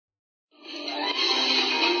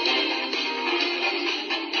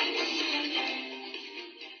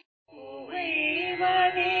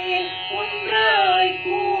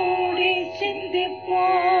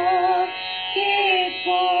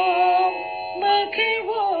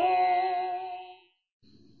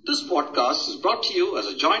podcast is brought to you as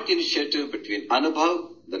a joint initiative between Anubhav,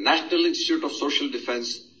 the National Institute of Social Defense,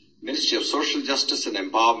 Ministry of Social Justice and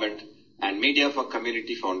Empowerment, and Media for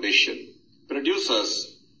Community Foundation. Producers,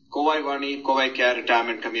 Kovai Vani, Kovai Care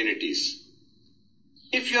Retirement Communities.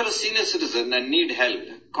 If you are a senior citizen and need help,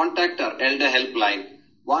 contact our Elder Helpline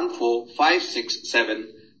 14567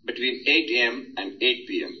 between 8 a.m. and 8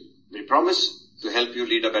 p.m. We promise to help you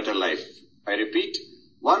lead a better life. I repeat,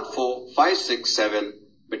 14567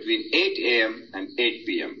 between 8 a.m. and 8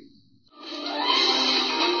 p.m.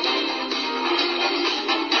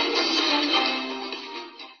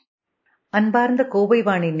 அன்பார்ந்த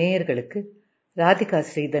கோவைவாணி நேயர்களுக்கு ராதிகா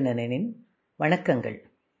ஸ்ரீதரனின் வணக்கங்கள்.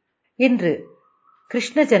 இன்று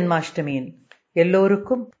கிருஷ்ண ஜன்மாஷ்டமியின்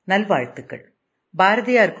எல்லோருக்கும் நல்வாழ்த்துக்கள்.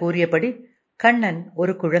 பாரதியார் கூறியபடி கண்ணன்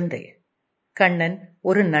ஒரு குழந்தை, கண்ணன்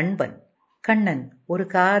ஒரு நண்பன், கண்ணன் ஒரு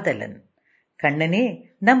காதலன், கண்ணனே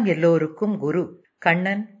நம் எல்லோருக்கும் குரு,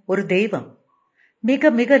 கண்ணன் ஒரு தெய்வம்,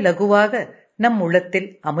 மிக மிக லகுவாக நம் உள்ளத்தில்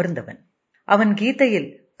அமர்ந்தவன். அவன் கீதையில்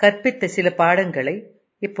கற்பித்த சில பாடங்களை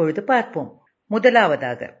இப்பொழுது பார்ப்போம்.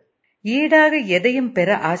 முதலாவதாக, ஈடாக எதையும் பெற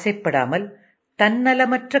ஆசைப்படாமல்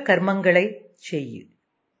தன்னலமற்ற கர்மங்களை செய்யு.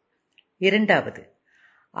 இரண்டாவது,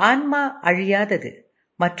 ஆன்மா அழியாதது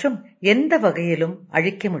மற்றும் எந்த வகையிலும்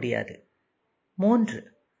அழிக்க முடியாது. 3,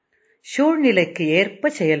 சூழ்நிலைக்கு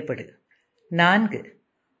ஏற்ப செயல்படு. 4,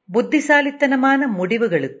 புத்திசாலித்தனமான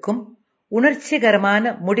முடிவுகளுக்கும்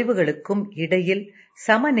உணர்ச்சிகரமான முடிவுகளுக்கும் இடையில்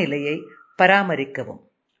சமநிலையை பராமரிக்கவும்.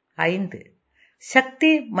 5,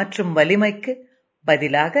 சக்தி மற்றும் வலிமைக்கு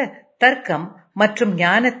பதிலாக தர்க்கம் மற்றும்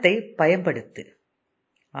ஞானத்தை பயன்படுத்து.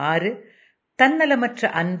 6, தன்னலமற்ற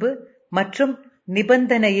அன்பு மற்றும்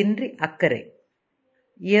நிபந்தனையின்றி அக்கறை.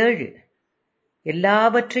 7,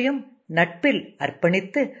 எல்லாவற்றையும் நட்பில்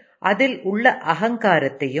அர்ப்பணித்து அதில் உள்ள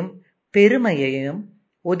அகங்காரத்தையும் பெருமையையும்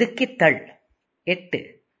ஒதுக்கித்தள். 8,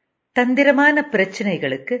 தந்திரமான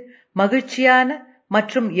பிரச்சனைகளுக்கு மகிழ்ச்சியான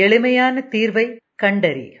மற்றும் எளிமையான தீர்வை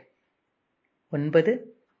கண்டறி. 9,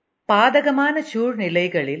 பாதகமான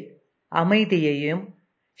சூழ்நிலைகளில் அமைதியையும்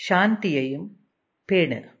சாந்தியையும்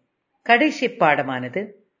பேணு. கடைசி பாடமானது,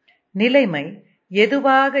 நிலைமை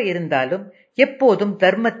எதுவாக இருந்தாலும் எப்போதும்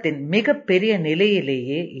தர்மத்தின் மிக பெரிய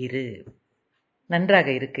நிலையிலேயே இரு. நன்றாக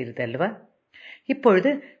இருக்கிறது அல்லவா? இப்பொழுது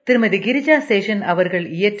திருமதி கிரிஜா சேஷன் அவர்கள்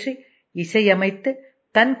இயற்றி இசையமைத்து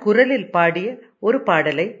தன் குரலில் பாடிய ஒரு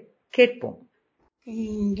பாடலை கேட்போம்.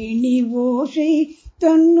 கிங்கிணி ஓசை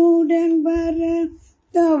தன்னுடன் வர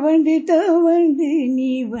தவழ்ந்து தவழ்ந்து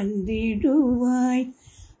நீ வந்திடுவாய்.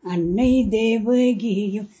 அன்னை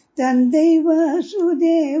தேவகியும் தந்தை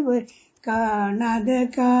வாசுதேவர் காணாத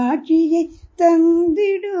காட்சியை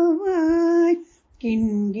தந்திடுவாய்.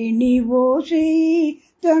 கிண்கிணி ஓசை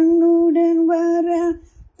தன்னுடன் வர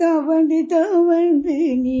தவழ்ந்து தவழ்ந்து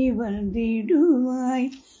நீ வந்திடுவாய்.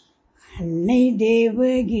 அன்னை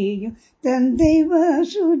தேவகியும் தந்தை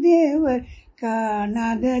வாசுதேவர்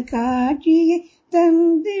காணாத காட்சியை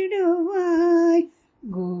தந்திடுவாய்.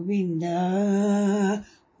 கோவிந்தா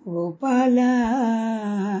கோபாலா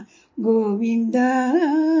கோவிந்தா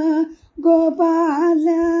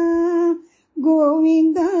கோபாலா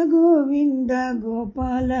கோவிந்தா கோவிந்தா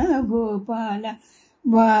கோபாலா கோபாலா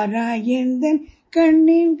வாராயந்தன்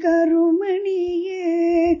கண்ணின் கருமணியே.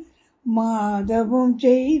 மாதவம்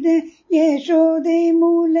செய்த யசோதை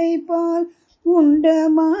மூலைப்பால் உண்ட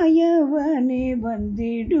மாயவனே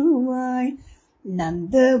வந்திடுவாய்.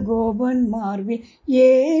 நந்த கோபன் மார்பில்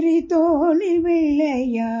ஏறி தோளில்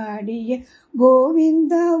விளையாடிய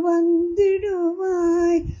கோவிந்தா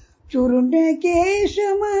வந்திடுவாய். சுருண்ட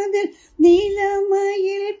கேசமதில்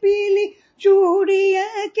நீலமயில் பீலி சூடிய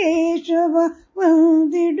கேசவா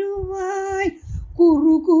வந்திடுவாய்.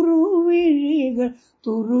 குரு குரு விழிகள்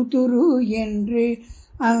துரு துரு என்று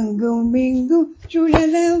அங்கும் இங்கும்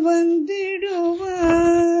சுழல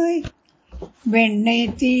வந்திடுவாய்.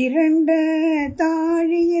 வெண்ணெய் திரண்ட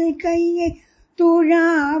தாழியில் கையை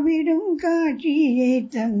துழாவிடும் காட்சியை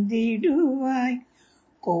தந்திடுவாய்.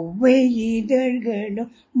 கொவ்வை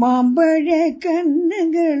இதழ்களும் மாம்பழ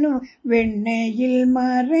கண்ணுகளும் வெண்ணையில்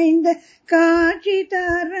மறைந்த காட்சி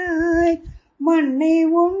தாராய். மண்ணை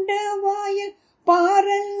உண்ட வாயில்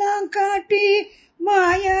பாரெல்லாம் காட்டி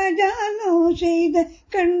மாயாஜாலம் செய்த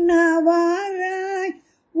கண்ணாவாராய்.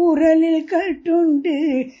 உரலில் கட்டுண்டு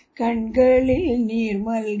கண்களில் நீர்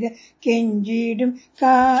மல்க கெஞ்சிடும்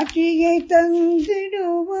காட்சியை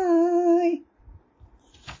தந்திடுவாய்.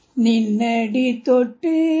 நின்னடி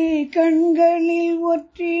தொட்டு கண்களில்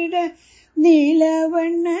ஒற்றிட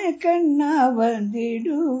நீலவண்ண கண்ணா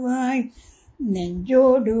வந்திடுவாய்.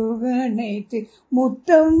 நெஞ்சோடு அணைத்து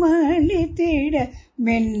முத்தம் அளித்திட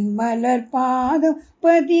மென்மலர் பாதம்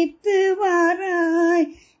பதித்து வாராய்.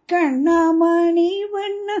 கண்ணாமணி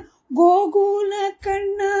வண்ண கோகுல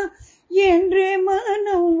கண்ணா என்றே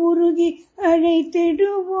மனம் உருகி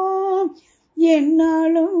அழைத்திடுவோம்.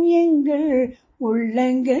 என்னாலும் எங்கள்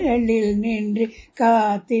உள்ளங்களில் நின்று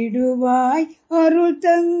காத்திடுவாய், அருள்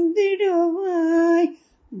தந்திடுவாய்.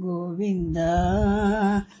 கோவிந்தா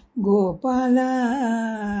கோபாலா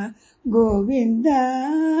கோவிந்தா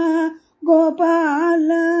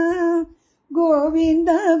கோபாலா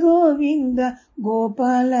கோவிந்தா கோவிந்தா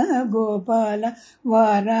கோபால கோபால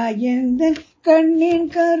வாராயந்தன் கண்ணின்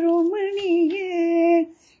கருமணியே.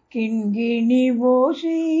 கிண்கிணி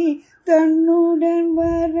ஓசை தன்னுடன்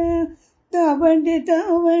வர தவழ்ந்து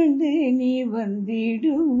தவழ்ந்து நீ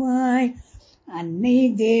வந்திடுவாய். அன்னை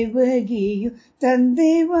தேவகியும்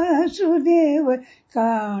தந்தை வாசுதேவர்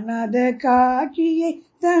காணாத காட்சியை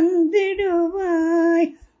தந்திடுவாய்.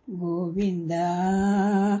 கோவிந்தா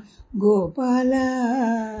கோபாலா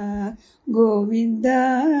கோவிந்தா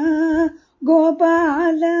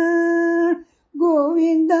கோபாலா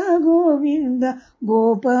கோவிந்தா கோவிந்தா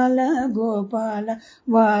கோபால கோபால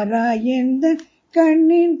வாராயந்தன்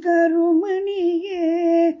கண்ணின் கருமணியே.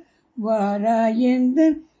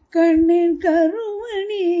 வாராயந்தன் கண்ணின்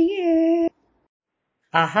கருமணியே.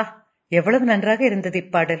 ஆஹா, எவ்வளவு நன்றாக இருந்தது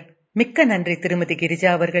இப்பாடல். மிக்க நன்றி திருமதி கிரிஜா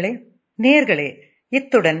அவர்களே. நேயர்களே,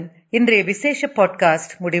 இத்துடன் இன்றைய விசேஷ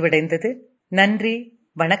பாட்காஸ்ட் முடிவடைந்தது. நன்றி,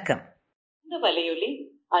 வணக்கம். இந்த வலையொலி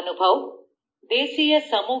அனுபவ், தேசிய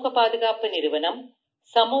சமூக பாதுகாப்பு நிறுவனம்,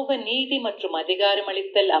 சமூக நீதி மற்றும்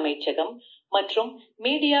அதிகாரமளித்தல் அமைச்சகம் மற்றும்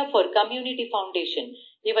மீடியா ஃபார் கம்யூனிட்டி ஃபவுண்டேஷன்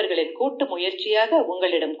இவர்களின் கூட்டு முயற்சியாக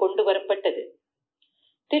உங்களிடம் கொண்டு வரப்பட்டது.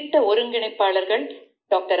 திட்ட ஒருங்கிணைப்பாளர்கள்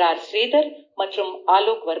டாக்டர் ஆர் ஸ்ரீதர் மற்றும்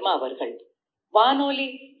ஆலோக் வர்மா அவர்கள். வானொலி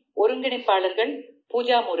ஒருங்கிணைப்பாளர்கள்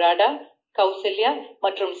பூஜா முராடா, கௌசல்யா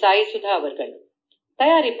மற்றும் சாய் சுதா அவர்கள்.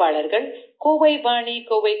 தயாரிப்பாளர்கள் Kovai Vani,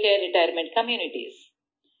 Kovai care retirement communities.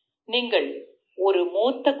 நீங்கள் ஒரு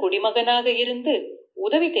மூத்த குடிமகனாக இருந்து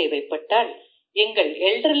உதவி தேவைப்பட்டால் எங்கள்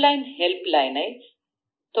எல்டர்லைன் ஹெல்ப் லைனை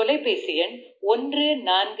தொலைபேசி எண்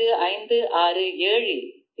 145667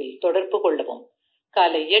 இல் தொடர்பு கொள்ளவும்.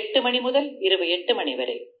 காலை 8 மணி முதல் இரவு 8 மணி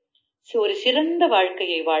வரை ஒரு சிறந்த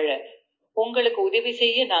வாழ்க்கையை வாழ உங்களுக்கு உதவி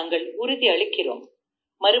செய்ய நாங்கள் உறுதி அளிக்கிறோம்.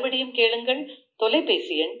 மறுபடியும் கேளுங்கள்.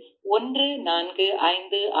 தொலைபேசி எண்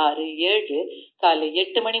 145667 காலை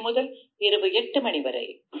 8 மணி முதல் இரவு 8 மணி வரை.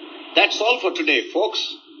 That's all for today, folks.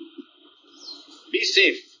 Be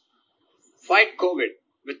safe. Fight COVID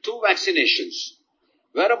with 2 vaccinations.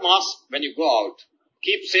 Wear a mask when you go out.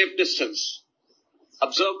 Keep safe distance.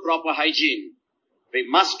 Observe proper hygiene. We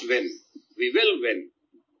must win. We will win.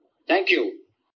 Thank you.